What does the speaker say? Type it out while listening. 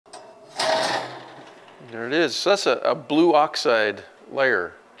There it is. So that's a blue oxide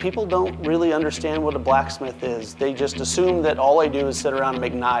layer. People don't really understand what a blacksmith is. They just assume that all I do is sit around and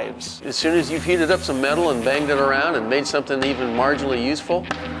make knives. As soon as you've heated up some metal and banged it around and made something even marginally useful,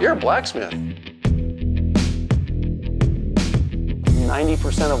 you're a blacksmith.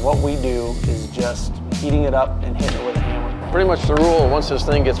 90% of what we do is just heating it up and hitting it with a hammer. Pretty much the rule, once this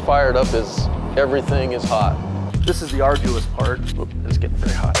thing gets fired up, is everything is hot. This is the arduous part. Oop, it's getting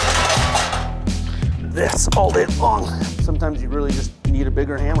very hot. This all day long. Sometimes you really just need a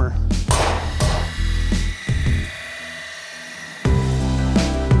bigger hammer.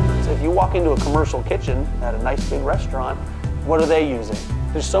 So if you walk into a commercial kitchen at a nice big restaurant, what are they using?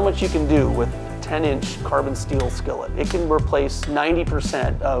 There's so much you can do with a 10-inch carbon steel skillet. It can replace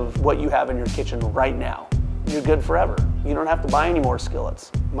 90% of what you have in your kitchen right now. You're good forever. You don't have to buy any more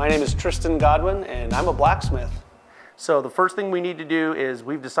skillets. My name is Tristan Godwin, and I'm a blacksmith. So the first thing we need to do is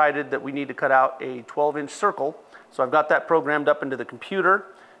we've decided that we need to cut out a 12-inch circle. So I've got that programmed up into the computer.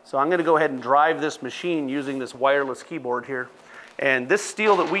 So I'm gonna go ahead and drive this machine using this wireless keyboard here. And this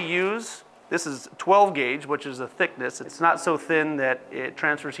steel that we use, this is 12 gauge, which is a thickness. It's not so thin that it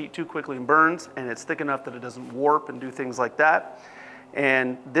transfers heat too quickly and burns, and it's thick enough that it doesn't warp and do things like that.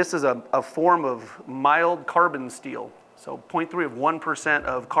 And this is a form of mild carbon steel. So 0.3 of 1%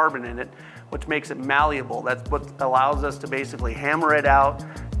 of carbon in it, which makes it malleable. That's what allows us to basically hammer it out,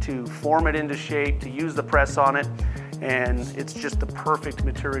 to form it into shape, to use the press on it. And it's just the perfect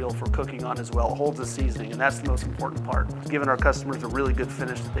material for cooking on as well. It holds the seasoning, and that's the most important part, giving our customers a really good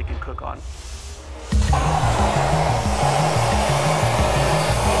finish that they can cook on.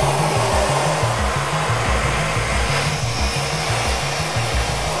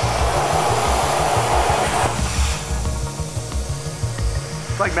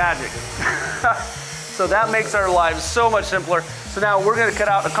 Like magic. So that makes our lives so much simpler. So now we're gonna cut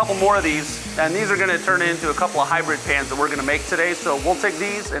out a couple more of these, and these are gonna turn into a couple of hybrid pans that we're gonna make today. So we'll take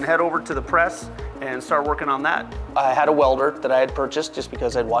these and head over to the press and start working on that. I had a welder that I had purchased just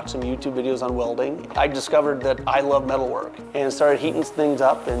because I'd watched some YouTube videos on welding. I discovered that I love metalwork and started heating things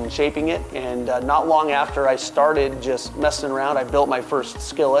up and shaping it. And not long after I started just messing around, I built my first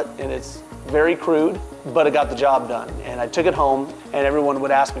skillet, and it's very crude, but it got the job done. And I took it home, and everyone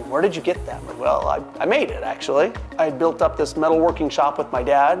would ask me, where did you get that? I'm like, well, I made it, actually. I had built up this metalworking shop with my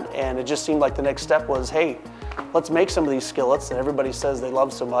dad, and it just seemed like the next step was, hey, let's make some of these skillets that everybody says they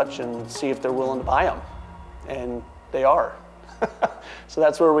love so much and see if they're willing to buy them. And they are. So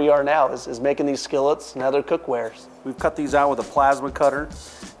that's where we are now, is making these skillets and other cookwares. We've cut these out with a plasma cutter,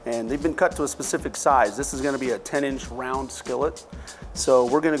 and they've been cut to a specific size. This is gonna be a 10-inch round skillet. So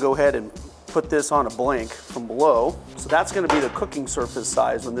we're gonna go ahead and put this on a blank from below. So that's gonna be the cooking surface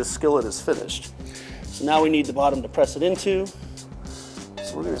size when this skillet is finished. So now we need the bottom to press it into.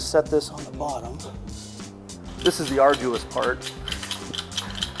 So we're gonna set this on the bottom. This is the arduous part.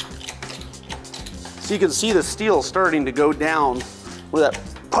 So you can see the steel starting to go down where that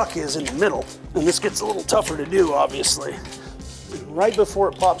puck is in the middle. And this gets a little tougher to do, obviously. And right before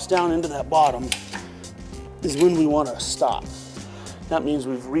it pops down into that bottom is when we wanna stop. That means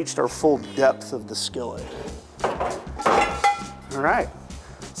we've reached our full depth of the skillet. All right,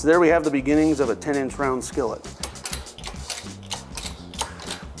 so there we have the beginnings of a 10-inch round skillet.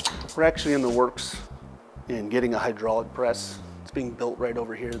 We're actually in the works in getting a hydraulic press. It's being built right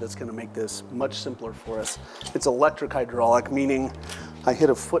over here that's gonna make this much simpler for us. It's electric hydraulic, meaning I hit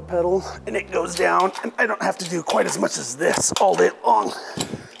a foot pedal and it goes down, and I don't have to do quite as much as this all day long.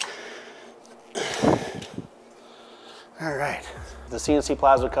 All right. The CNC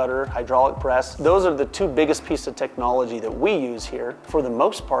plasma cutter, hydraulic press, those are the two biggest pieces of technology that we use here. For the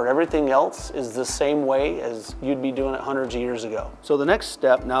most part, everything else is the same way as you'd be doing it hundreds of years ago. So the next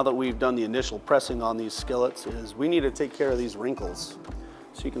step, now that we've done the initial pressing on these skillets, is we need to take care of these wrinkles.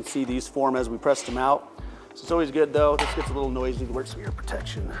 So you can see these form as we press them out. So it's always good though, this gets a little noisy to wear some ear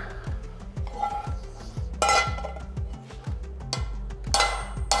protection.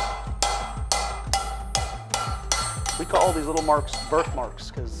 We call these little marks birthmarks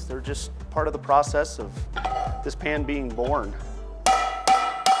because they're just part of the process of this pan being born.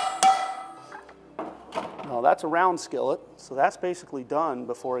 Now that's a round skillet, so that's basically done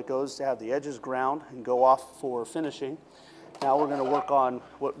before it goes to have the edges ground and go off for finishing. Now we're going to work on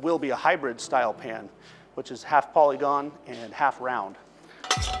what will be a hybrid style pan, which is half polygon and half round.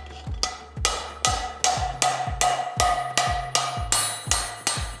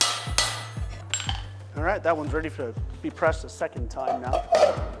 All right, that one's ready to be pressed a second time now.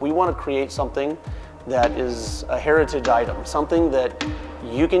 We want to create something that is a heritage item, something that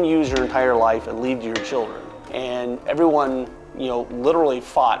you can use your entire life and leave to your children. And everyone you know, literally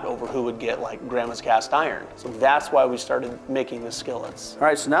fought over who would get like grandma's cast iron. So that's why we started making the skillets. All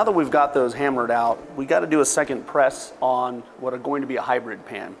right, so now that we've got those hammered out, we got to do a second press on what are going to be a hybrid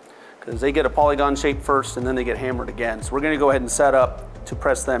pan, because they get a polygon shape first and then they get hammered again. So we're going to go ahead and set up to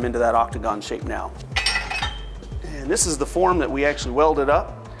press them into that octagon shape now. And this is the form that we actually welded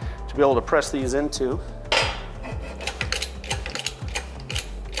up to be able to press these into.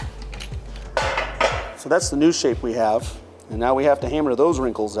 So that's the new shape we have. And now we have to hammer those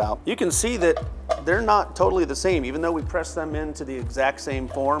wrinkles out. You can see that they're not totally the same, even though we press them into the exact same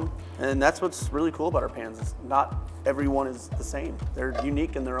form. And that's what's really cool about our pans. It's not everyone is the same. They're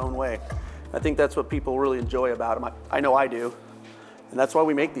unique in their own way. I think that's what people really enjoy about them. I know I do. And that's why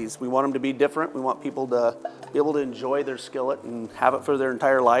we make these. We want them to be different. We want people to be able to enjoy their skillet and have it for their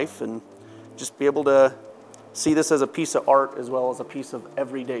entire life, and just be able to see this as a piece of art as well as a piece of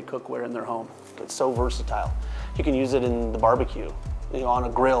everyday cookware in their home. It's so versatile. You can use it in the barbecue, you know, on a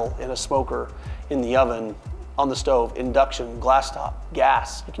grill, in a smoker, in the oven, on the stove, induction, glass top,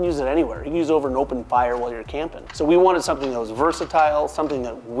 gas. You can use it anywhere. You can use it over an open fire while you're camping. So we wanted something that was versatile, something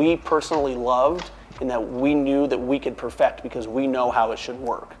that we personally loved and that we knew that we could perfect because we know how it should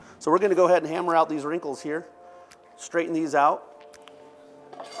work. So we're gonna go ahead and hammer out these wrinkles here, straighten these out.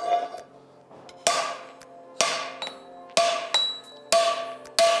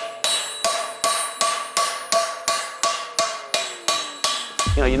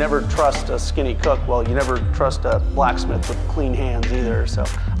 You know, you never trust a skinny cook. Well, you never trust a blacksmith with clean hands either. So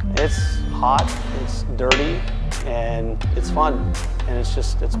it's hot, it's dirty, and it's fun. And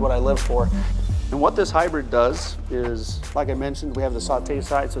it's what I live for. And what this hybrid does is, like I mentioned, we have the saute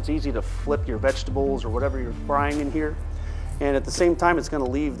side, so it's easy to flip your vegetables or whatever you're frying in here. And at the same time, it's gonna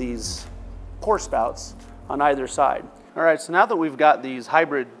leave these pour spouts on either side. All right, so now that we've got these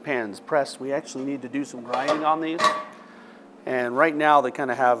hybrid pans pressed, we actually need to do some grinding on these. And right now they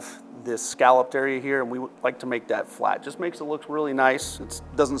kind of have this scalloped area here, and we like to make that flat. Just makes it look really nice. It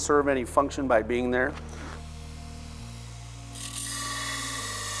doesn't serve any function by being there.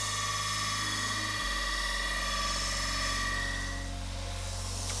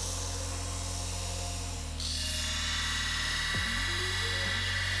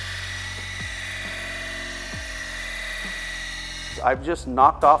 I've just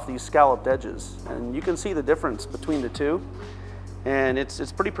knocked off these scalloped edges, and you can see the difference between the two, and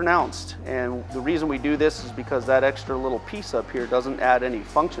it's pretty pronounced. And the reason we do this is because that extra little piece up here doesn't add any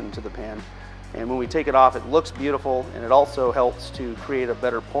function to the pan, and when we take it off, it looks beautiful, and it also helps to create a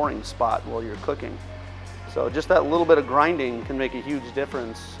better pouring spot while you're cooking. So just that little bit of grinding can make a huge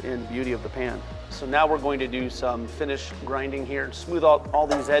difference in the beauty of the pan. So now we're going to do some finish grinding here and smooth out all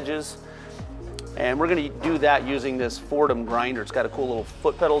these edges. And we're gonna do that using this Fordham grinder. It's got a cool little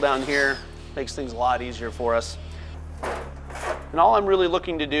foot pedal down here. Makes things a lot easier for us. And all I'm really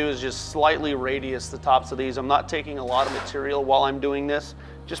looking to do is just slightly radius the tops of these. I'm not taking a lot of material while I'm doing this,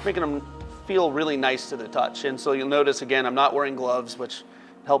 just making them feel really nice to the touch. And so you'll notice, again, I'm not wearing gloves, which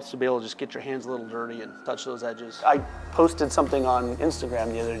helps to be able to just get your hands a little dirty and touch those edges. I posted something on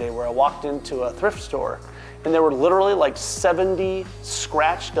Instagram the other day where I walked into a thrift store and there were literally like 70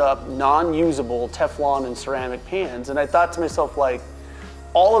 scratched up, non-usable Teflon and ceramic pans. And I thought to myself, like,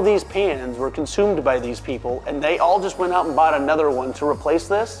 all of these pans were consumed by these people and they all just went out and bought another one to replace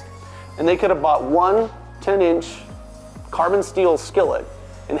this. And they could have bought one 10-inch carbon steel skillet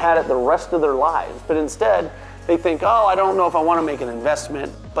and had it the rest of their lives. But instead, they think, oh, I don't know if I want to make an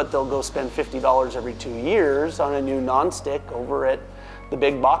investment, but they'll go spend $50 every 2 years on a new nonstick over at the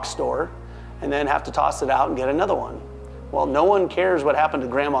big box store and then have to toss it out and get another one. Well, no one cares what happened to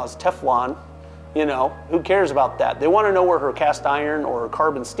grandma's Teflon. You know, who cares about that? They want to know where her cast iron or her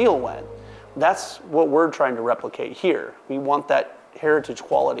carbon steel went. That's what we're trying to replicate here. We want that heritage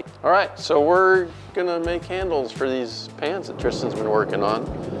quality. All right, so we're gonna make handles for these pans that Tristan's been working on.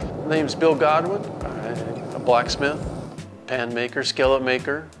 Name's Bill Godwin, I'm a blacksmith, pan maker, skillet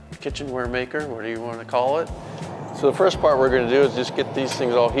maker, kitchenware maker, what do you want to call it? So the first part we're gonna do is just get these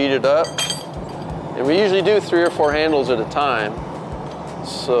things all heated up. And we usually do 3 or 4 handles at a time,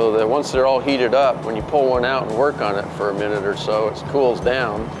 so that once they're all heated up, when you pull one out and work on it for a minute or so, it cools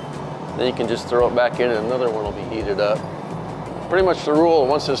down, then you can just throw it back in and another one will be heated up. Pretty much the rule,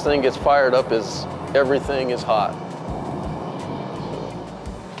 once this thing gets fired up, is everything is hot.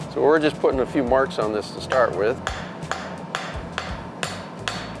 So we're just putting a few marks on this to start with.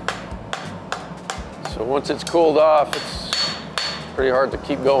 So once it's cooled off, it's pretty hard to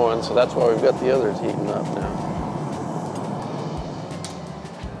keep going, so that's why we've got the others heating up now.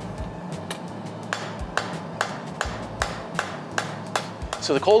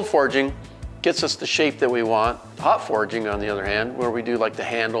 So the cold forging gets us the shape that we want. Hot forging, on the other hand, where we do like the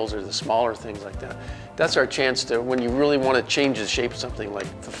handles or the smaller things like that, that's our chance to, when you really want to change the shape of something, like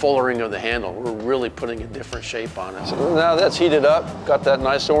the fullering of the handle, we're really putting a different shape on it. So now that's heated up, got that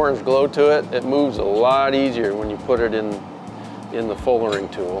nice orange glow to it. It moves a lot easier when you put it in the fullering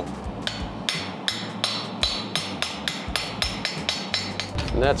tool.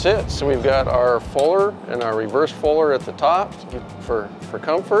 And that's it. So we've got our fuller and our reverse fuller at the top for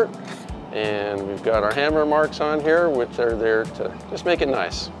comfort. And we've got our hammer marks on here, which are there to just make it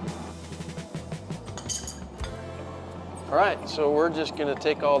nice. All right, so we're just gonna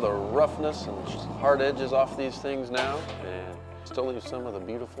take all the roughness and hard edges off these things now and still leave some of the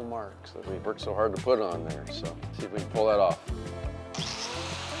beautiful marks that we worked so hard to put on there. So see if we can pull that off.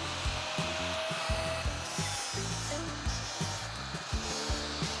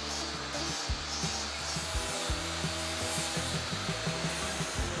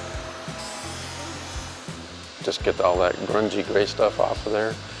 Just get all that grungy gray stuff off of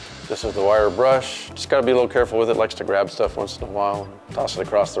there. This is the wire brush. Just gotta be a little careful with it. It likes to grab stuff once in a while and toss it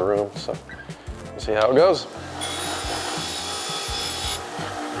across the room. So we'll see how it goes.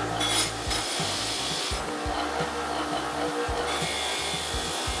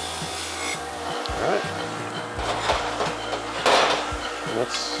 All right. And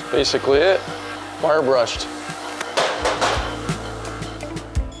that's basically it. Wire brushed.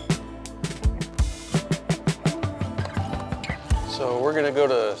 So we're going to go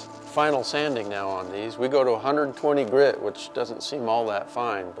to final sanding now on these. We go to 120 grit, which doesn't seem all that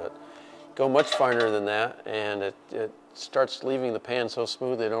fine, but go much finer than that, and it starts leaving the pan so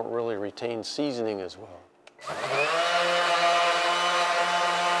smooth they don't really retain seasoning as well.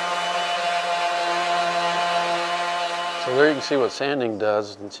 So there you can see what sanding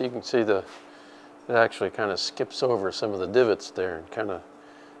does, and so you can see it actually kind of skips over some of the divots there and kind of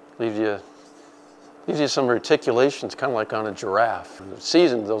leaves you some reticulations, kind of like on a giraffe.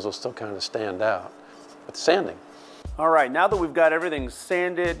 Seasoned, those will still kind of stand out. But sanding. All right, now that we've got everything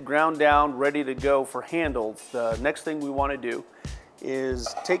sanded, ground down, ready to go for handles, the next thing we want to do is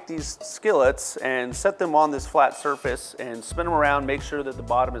take these skillets and set them on this flat surface and spin them around, make sure that the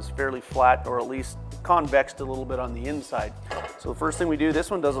bottom is fairly flat or at least convexed a little bit on the inside. So the first thing we do, this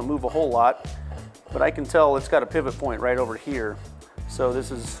one doesn't move a whole lot, but I can tell it's got a pivot point right over here. So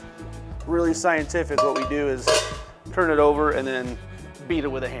this is really scientific. What we do is turn it over and then beat it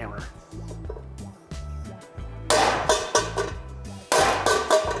with a hammer.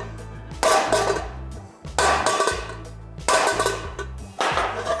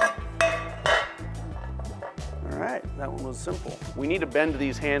 All right, that one was simple. We need to bend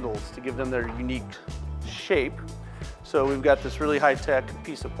these handles to give them their unique shape. So we've got this really high-tech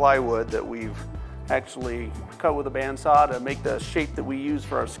piece of plywood that we've actually cut with a bandsaw to make the shape that we use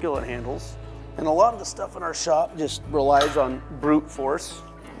for our skillet handles. And a lot of the stuff in our shop just relies on brute force,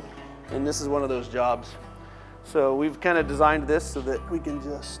 and this is one of those jobs. So we've kind of designed this so that we can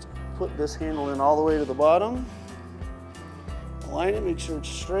just put this handle in all the way to the bottom, align it, make sure it's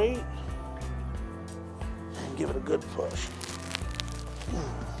straight, and give it a good push.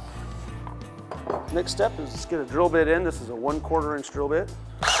 Next step is let's get a drill bit in. This is a 1/4 inch drill bit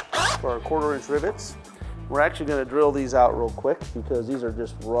for our 1/4 inch rivets. We're actually going to drill these out real quick because these are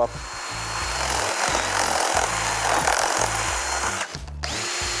just rough.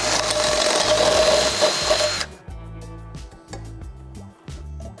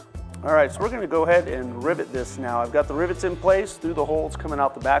 All right, so we're going to go ahead and rivet this now. I've got the rivets in place through the holes coming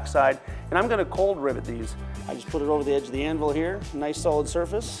out the backside, and I'm going to cold rivet these. I just put it over the edge of the anvil here, nice solid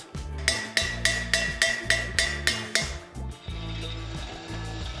surface.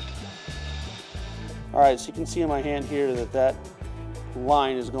 All right, so you can see in my hand here that that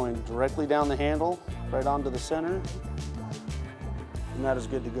line is going directly down the handle, right onto the center, and that is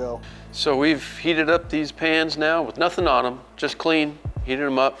good to go. So we've heated up these pans now with nothing on them, just clean, heated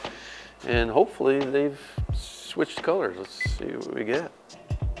them up, and hopefully they've switched colors. Let's see what we get.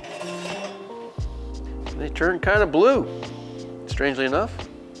 They turn kind of blue, strangely enough.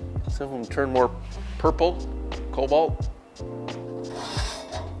 Some of them turn more purple, cobalt.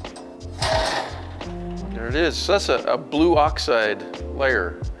 There it is. So that's a blue oxide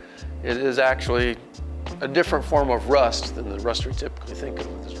layer. It is actually a different form of rust than the rust we typically think of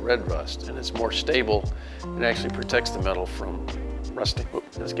as red rust, and it's more stable. It actually protects the metal from rusting.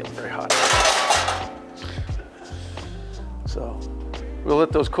 Oops, it's getting very hot. So we'll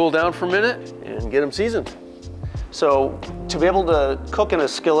let those cool down for a minute and get them seasoned. So to be able to cook in a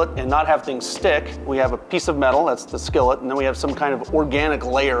skillet and not have things stick, we have a piece of metal, that's the skillet, and then we have some kind of organic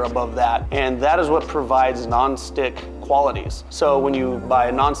layer above that. And that is what provides non-stick qualities. So when you buy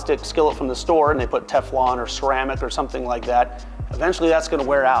a non-stick skillet from the store and they put Teflon or ceramic or something like that, eventually that's gonna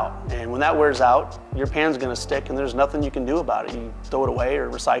wear out. And when that wears out, your pan's gonna stick and there's nothing you can do about it. You throw it away or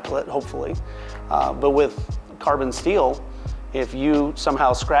recycle it, hopefully. But with carbon steel, if you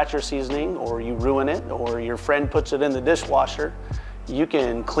somehow scratch your seasoning or you ruin it or your friend puts it in the dishwasher, you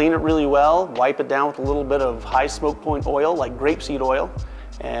can clean it really well, wipe it down with a little bit of high smoke point oil like grapeseed oil,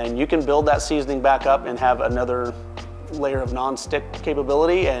 and you can build that seasoning back up and have another layer of non-stick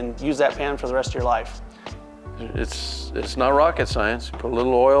capability and use that pan for the rest of your life. It's not rocket science. You put a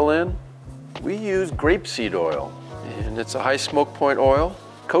little oil in. We use grapeseed oil, and it's a high smoke point oil.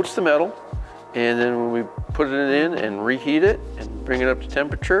 Coats the metal, and then when we put it in and reheat it and bring it up to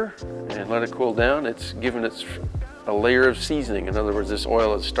temperature and let it cool down, it's given it a layer of seasoning. In other words, this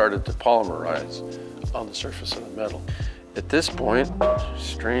oil has started to polymerize on the surface of the metal. At this point,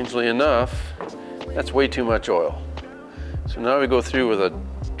 strangely enough, that's way too much oil. So now we go through with a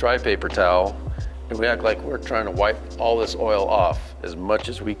dry paper towel and we act like we're trying to wipe all this oil off as much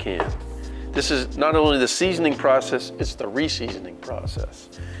as we can. This is not only the seasoning process, it's the re-seasoning process.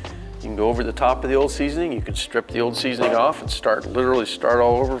 You can go over the top of the old seasoning, you can strip the old seasoning off and literally start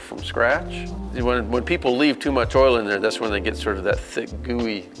all over from scratch. When people leave too much oil in there, that's when they get sort of that thick,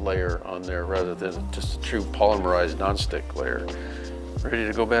 gooey layer on there rather than just a true polymerized nonstick layer. Ready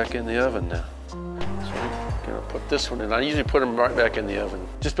to go back in the oven now. So I'm gonna put this one in. I usually put them right back in the oven.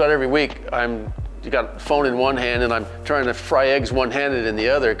 Just about every week, you got a phone in one hand and I'm trying to fry eggs one-handed in the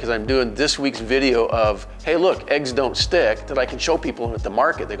other because I'm doing this week's video of, hey look, eggs don't stick, that I can show people at the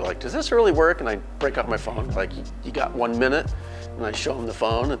market. They go like, does this really work? And I break out my phone, like, you got 1 minute? And I show them the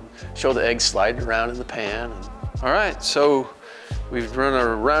phone and show the eggs sliding around in the pan. All right, so we've run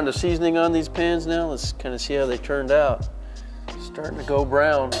a round of seasoning on these pans now. Let's kind of see how they turned out. Starting to go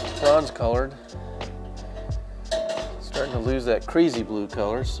brown, bronze colored. Starting to lose that crazy blue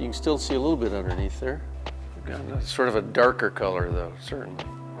color, so you can still see a little bit underneath there. We've got sort of a darker color though, certainly.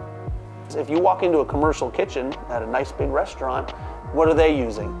 If you walk into a commercial kitchen at a nice big restaurant, what are they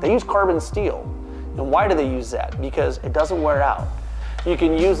using? They use carbon steel. And why do they use that? Because it doesn't wear out. You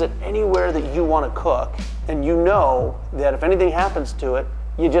can use it anywhere that you want to cook, and you know that if anything happens to it,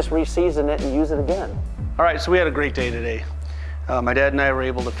 you just re-season it and use it again. All right, so we had a great day today. My dad and I were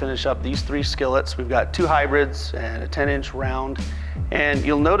able to finish up these 3 skillets. We've got 2 hybrids and a 10-inch round. And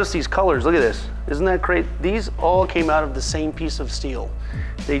you'll notice these colors, look at this. Isn't that great? These all came out of the same piece of steel.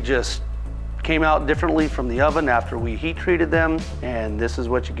 They just came out differently from the oven after we heat treated them, and this is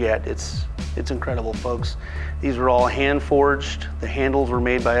what you get. It's incredible, folks. These were all hand forged. The handles were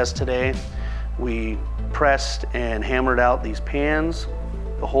made by us today. We pressed and hammered out these pans,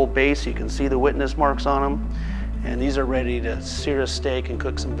 the whole base. You can see the witness marks on them. And these are ready to sear a steak and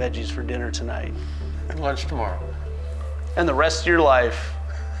cook some veggies for dinner tonight. And lunch tomorrow. And the rest of your life.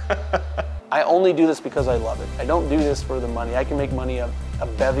 I only do this because I love it. I don't do this for the money. I can make money a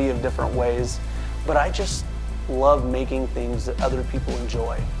bevy of different ways, but I just love making things that other people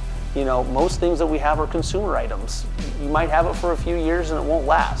enjoy. You know, most things that we have are consumer items. You might have it for a few years and it won't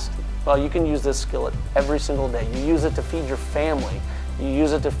last. Well, you can use this skillet every single day. You use it to feed your family. You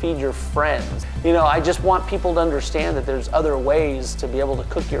use it to feed your friends. You know, I just want people to understand that there's other ways to be able to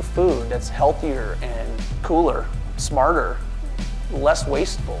cook your food that's healthier and cooler, smarter, less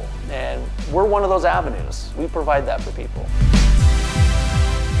wasteful. And we're one of those avenues. We provide that for people.